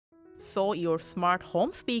So your smart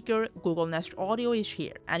home speaker Google Nest Audio is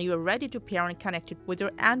here and you are ready to pair and connect it with your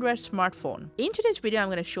Android smartphone. In today's video, I'm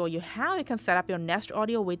going to show you how you can set up your Nest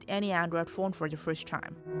Audio with any Android phone for the first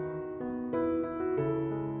time.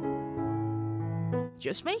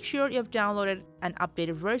 Just make sure you have downloaded an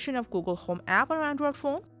updated version of Google Home app on your Android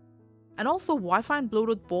phone, and also Wi-Fi and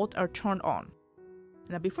Bluetooth both are turned on.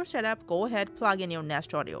 Now before setup, go ahead plug in your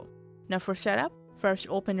Nest Audio. Now for setup, first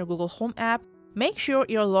open your Google Home app. Make sure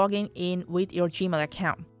you're logging in with your Gmail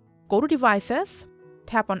account. Go to Devices,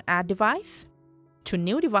 tap on Add Device. To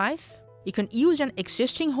New Device, you can use an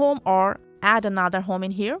existing home or add another home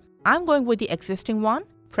in here. I'm going with the existing one.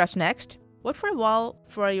 Press Next. Wait for a while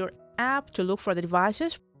for your app to look for the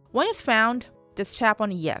devices. When it's found, just tap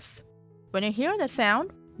on Yes. When you hear the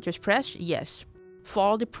sound, just press Yes.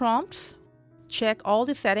 Follow the prompts. Check all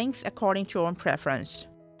the settings according to your own preference.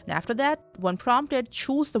 And after that, when prompted,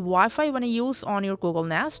 choose the Wi-Fi you want to use on your Google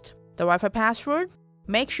Nest, the Wi-Fi password.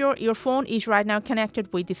 Make sure your phone is right now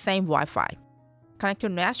connected with the same Wi-Fi. Connect your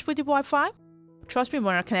Nest with the Wi-Fi. Trust me,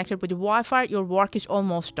 when you're connected with the Wi-Fi, your work is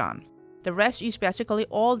almost done. The rest is basically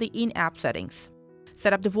all the in-app settings.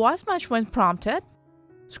 Set up the voice match when prompted.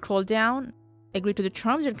 Scroll down, agree to the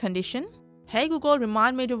terms and condition. Hey Google,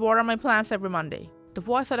 remind me to water my plants every Monday. The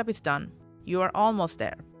voice setup is done. You are almost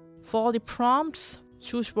there. Follow the prompts.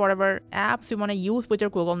 Choose whatever apps you want to use with your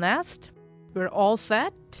Google Nest. We're all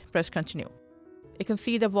set. Press Continue. You can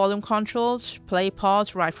see the volume controls, play,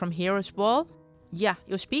 pause right from here as well. Yeah,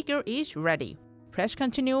 your speaker is ready. Press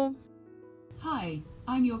Continue. Hi,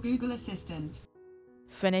 I'm your Google Assistant.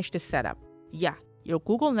 Finish the setup. Yeah, your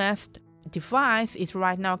Google Nest device is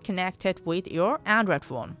right now connected with your Android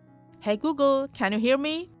phone. Hey Google, can you hear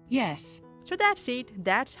me? Yes. So that's it.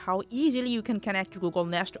 That's how easily you can connect your Google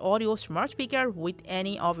Nest Audio smart speaker with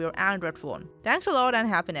any of your Android phone. Thanks a lot and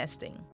happy nesting.